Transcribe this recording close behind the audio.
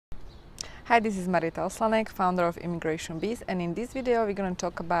Hi, this is MARIETA, founder of Immigration Biz, and in this video we're going to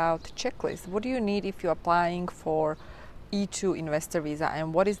talk about checklist. What do you need if you're applying for E2 investor visa,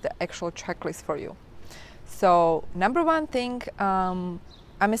 and what is the actual checklist for you? So number one thing, I'm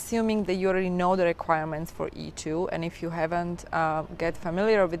assuming that you already know the requirements for E2, and if you haven't get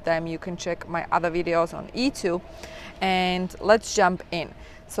familiar with them, you can check my other videos on E2, and let's jump in.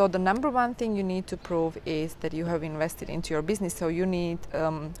 So the number one thing you need to prove is that you have invested into your business. So you need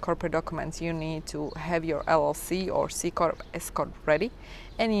corporate documents. You need to have your LLC or C Corp, S Corp ready,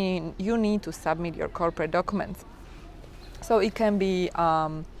 and you need to submit your corporate documents. So it can be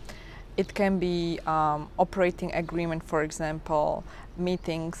operating agreement, for example,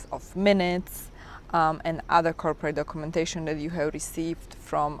 meetings of minutes, and other corporate documentation that you have received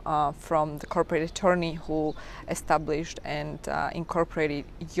from the corporate attorney who established and incorporated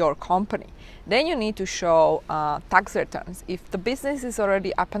your company. Then you need to show tax returns. If the business is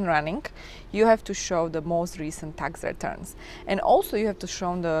already up and running, you have to show the most recent tax returns, and also you have to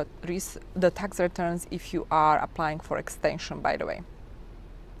show the tax returns if you are applying for extension, by the way.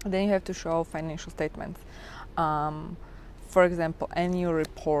 Then you have to show financial statements, for example, annual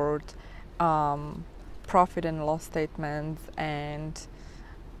report, profit and loss statements, and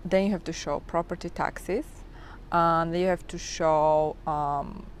then you have to show property taxes. Then you have to show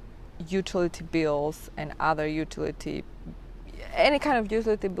utility bills and other any kind of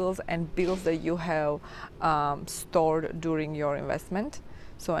utility bills and bills that you have stored during your investment,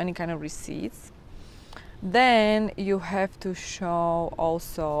 so any kind of receipts. Then you have to show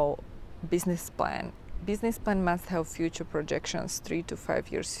also business plan. Business plan must have future projections, 3 to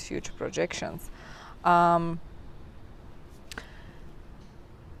 5 years future projections. Then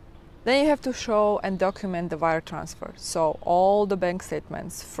you have to show and document the wire transfer. So all the bank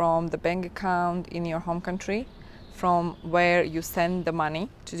statements from the bank account in your home country, from where you send the money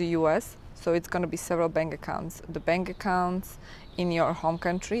to the US. So it's going to be several bank accounts. The bank accounts in your home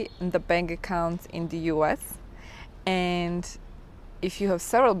country and the bank accounts in the US. And if you have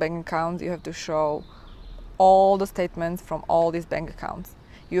several bank accounts, you have to show all the statements from all these bank accounts.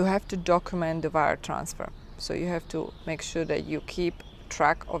 You have to document the wire transfer. So you have to make sure that you keep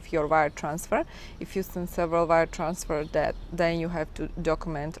track of your wire transfer. If you send several wire transfers, then you have to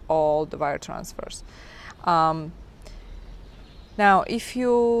document all the wire transfers. Now, it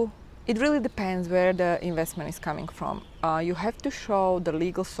really depends where the investment is coming from. You have to show the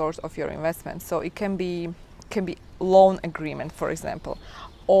legal source of your investment. So it can be loan agreement, for example,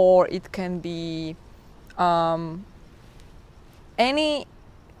 or it can be any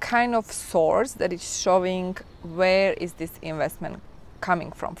kind of source that is showing where is this investment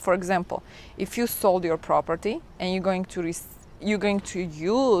coming from. For example, if you sold your property and you're going to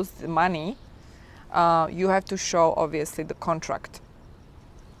use the money, you have to show obviously the contract,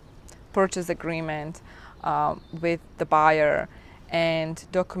 purchase agreement with the buyer, and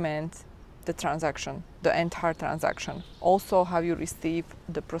document the transaction, the entire transaction. Also, how you receive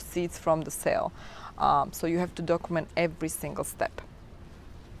the proceeds from the sale. So you have to document every single step.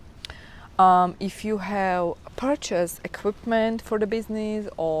 If you have purchased equipment for the business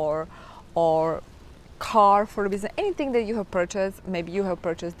or car for the business, anything that you have purchased, maybe you have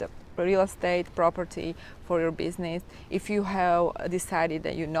purchased the real estate property for your business. If you have decided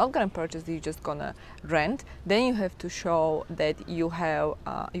that you're not going to purchase, you're just going to rent, then you have to show that you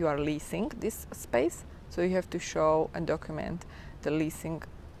are leasing this space. So you have to show and document the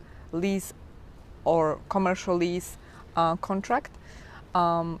lease or commercial lease contract.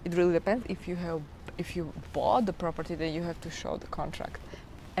 It really depends. If you bought the property, then you have to show the contract,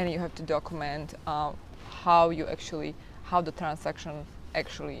 and you have to document how the transaction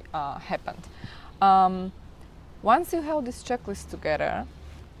actually happened. Once you have this checklist together,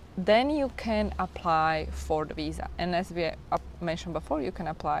 then you can apply for the visa. And as we mentioned before, you can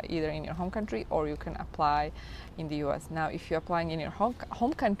apply either in your home country or you can apply in the US. Now, if you're applying in your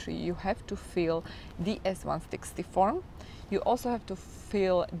home country, you have to fill DS-160 form. You also have to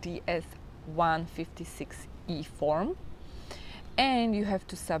fill DS-156E form, and you have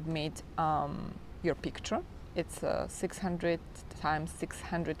to submit your picture. It's 600 times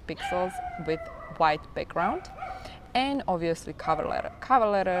 600 pixels with white background, and obviously cover letter. Cover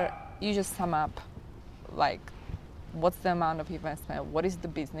letter, you just sum up like what's the amount of investment, what is the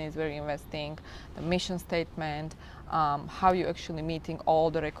business where you're investing, the mission statement, how you're actually meeting all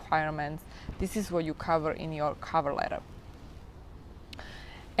the requirements. This is what you cover in your cover letter.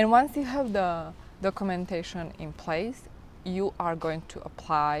 And once you have the documentation in place, you are going to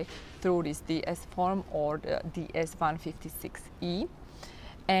apply through this DS form or the DS-156E,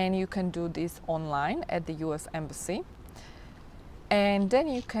 and you can do this online at the US Embassy. And then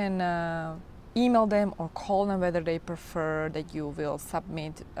you can email them or call them, whether they prefer that you will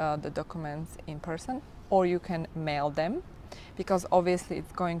submit the documents in person, or you can mail them, because obviously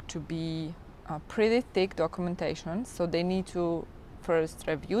it's going to be a pretty thick documentation, so they need to first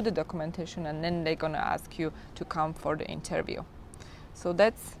review the documentation and then they're going to ask you to come for the interview. So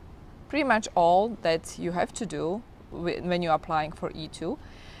that's pretty much all that you have to do when you're applying for E2.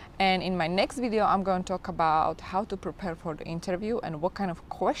 And in my next video, I'm going to talk about how to prepare for the interview and what kind of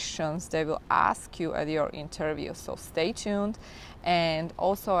questions they will ask you at your interview. So stay tuned. And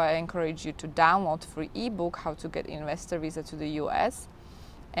also I encourage you to download free ebook, How to Get Investor Visa to the US.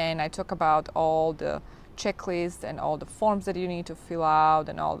 And I talk about all the checklists and all the forms that you need to fill out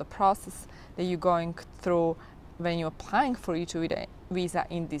and all the process that you're going through when you're applying for E2 visa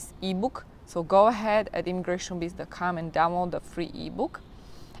in this ebook. So go ahead at immigrationbiz.com and download the free ebook.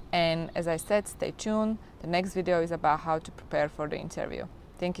 And as I said, stay tuned. The next video is about how to prepare for the interview.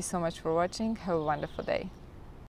 Thank you so much for watching. Have a wonderful day.